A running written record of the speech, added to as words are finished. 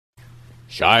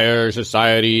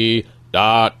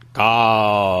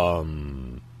ShireSociety.com.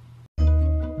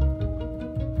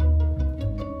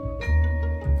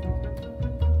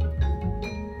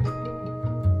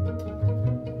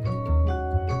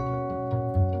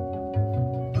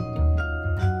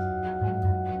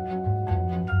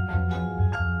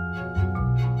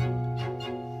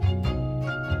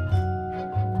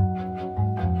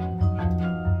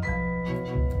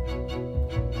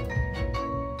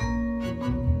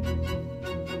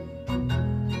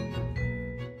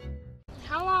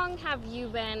 Have you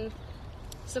been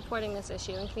supporting this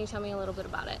issue, and can you tell me a little bit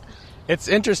about it? It's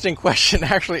an interesting question.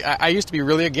 Actually, I used to be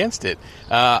really against it.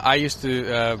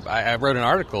 I wrote an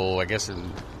article, I guess,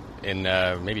 in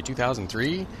maybe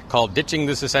 2003 called "Ditching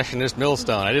the Secessionist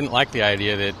Millstone." I didn't like the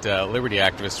idea that liberty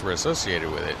activists were associated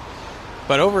with it.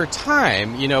 But over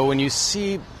time, when you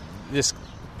see this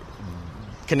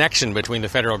connection between the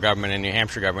federal government and New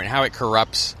Hampshire government, how it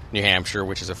corrupts New Hampshire,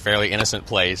 which is a fairly innocent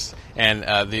place, and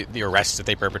the arrests that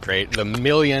they perpetrate, the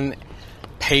million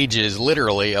pages,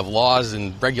 literally, of laws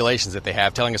and regulations that they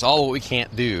have telling us all what we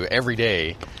can't do every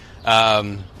day,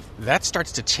 that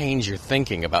starts to change your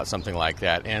thinking about something like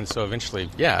that. And so eventually,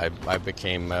 I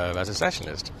became a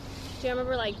secessionist. Do you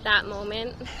remember, that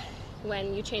moment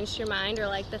when you changed your mind,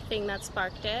 or, the thing that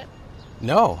sparked it?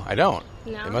 No, I don't.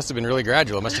 No? It must have been really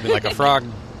gradual. It must have been like a frog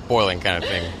boiling kind of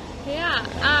thing. Yeah.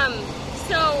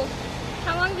 So,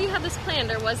 how long have you had this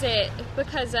planned, or was it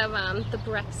because of the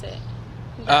Brexit?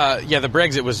 The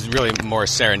Brexit was really more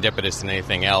serendipitous than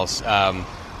anything else.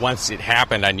 Once it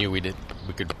happened, I knew we could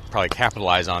probably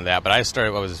capitalize on that. But I was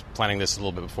planning this a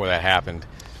little bit before that happened.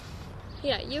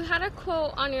 Yeah, you had a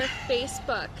quote on your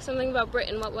Facebook, something about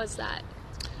Britain. What was that?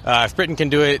 If Britain can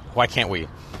do it, why can't we?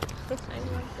 I love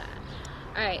that.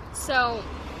 All right, so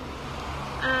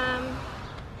I'm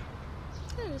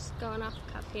just going off the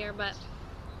cuff here, but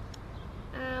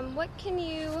what can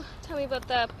you tell me about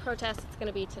the protest that's going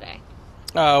to be today?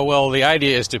 Well, the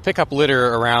idea is to pick up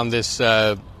litter around this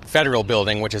federal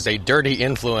building, which is a dirty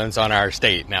influence on our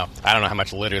state. Now, I don't know how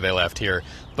much litter they left here,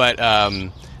 but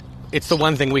it's the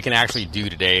one thing we can actually do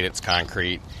today that's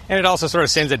concrete. And it also sort of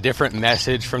sends a different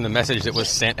message from the message that was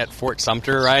sent at Fort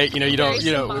Sumter, right? We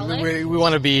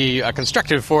want to be a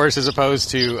constructive force as opposed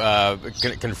to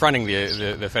confronting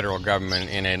the federal government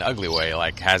in an ugly way,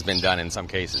 like has been done in some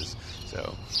cases.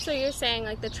 So you're saying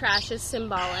the trash is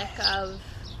symbolic of,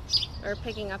 or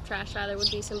picking up trash rather,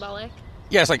 would be symbolic?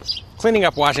 Yeah, it's like cleaning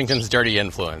up Washington's dirty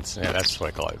influence. Yeah, that's what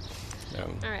I call it.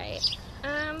 All right.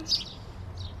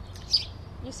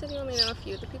 You said you only know a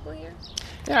few of the people here?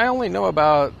 Yeah, I only know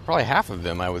about probably half of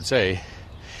them, I would say.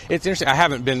 It's interesting. I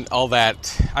haven't been all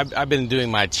that... I've been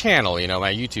doing my channel,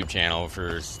 my YouTube channel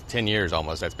for 10 years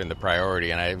almost. That's been the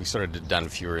priority, and I've sort of done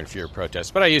fewer and fewer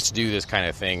protests. But I used to do this kind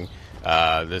of thing,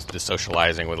 the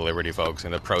socializing with the Liberty folks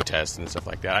and the protests and stuff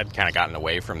like that. I'd kind of gotten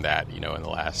away from that, in the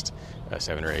last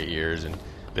 7 or 8 years, and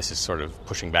this is sort of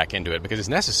pushing back into it because it's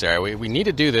necessary. We need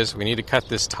to do this. We need to cut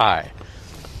this tie.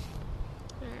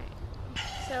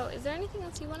 So, is there anything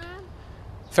else you want to add?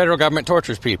 Federal government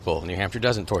tortures people. New Hampshire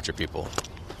doesn't torture people.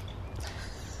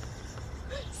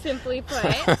 Simply put.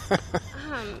 I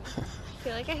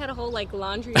feel like I had a whole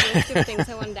laundry list of things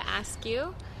I wanted to ask you.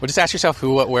 Well, just ask yourself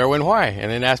who, what, where, when, why,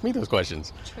 and then ask me those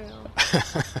questions. True.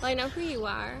 Well, I know who you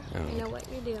are. I know what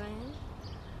you're doing.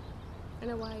 I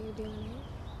know why you're doing it.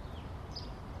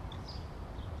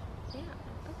 Yeah.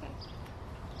 Okay.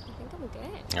 I think I'm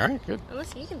good. All right, good.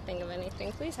 Unless you can think of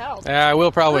anything, please help. I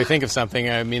will probably think of something.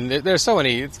 I mean, there's so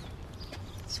many. It's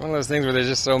one of those things where there's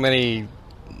just so many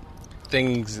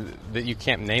things that you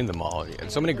can't name them all.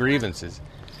 So many grievances.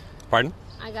 Pardon?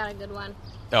 I got a good one.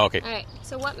 Oh, okay. All right.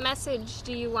 So what message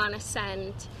do you want to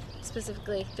send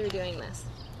specifically through doing this?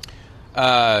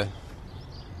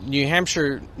 New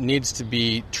Hampshire needs to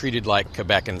be treated like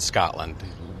Quebec and Scotland,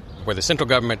 where the central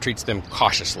government treats them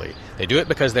cautiously. They do it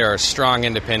because there are strong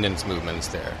independence movements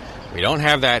there. We don't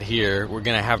have that here. We're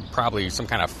going to have probably some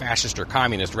kind of fascist or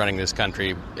communist running this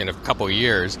country in a couple of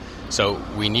years, so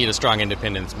we need a strong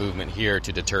independence movement here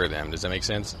to deter them. Does that make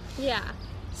sense? Yeah.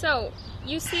 So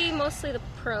you see mostly the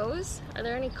pros. Are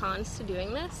there any cons to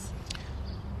doing this?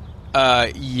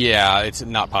 Yeah, it's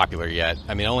not popular yet.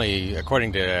 I mean, only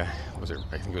according to... I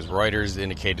think it was Reuters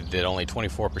indicated that only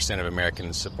 24% of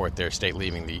Americans support their state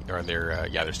leaving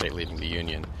their state leaving the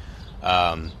union.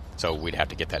 So we'd have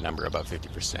to get that number above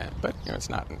 50%. But it's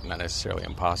not necessarily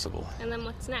impossible. And then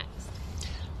what's next?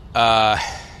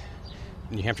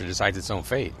 New Hampshire decides its own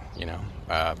fate.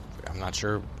 I'm not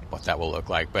sure what that will look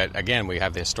like. But again, we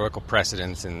have the historical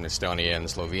precedents in Estonia and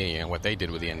Slovenia and what they did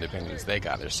with the independence they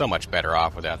got. They're so much better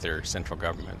off without their central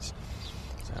governments.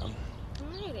 So. All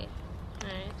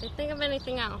Think of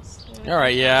anything else. All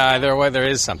right, yeah, there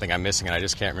is something I'm missing, and I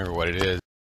just can't remember what it is.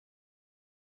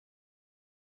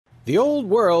 The old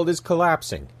world is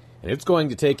collapsing, and it's going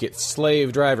to take its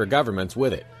slave driver governments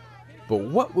with it. But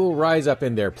what will rise up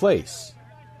in their place?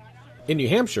 In New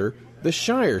Hampshire, the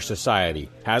Shire Society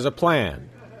has a plan,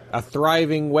 a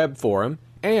thriving web forum,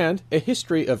 and a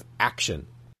history of action.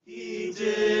 He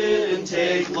didn't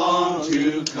take long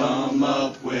to come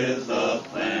up with a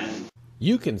plan.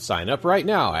 You can sign up right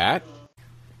now at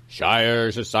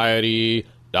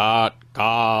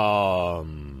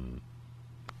shiresociety.com.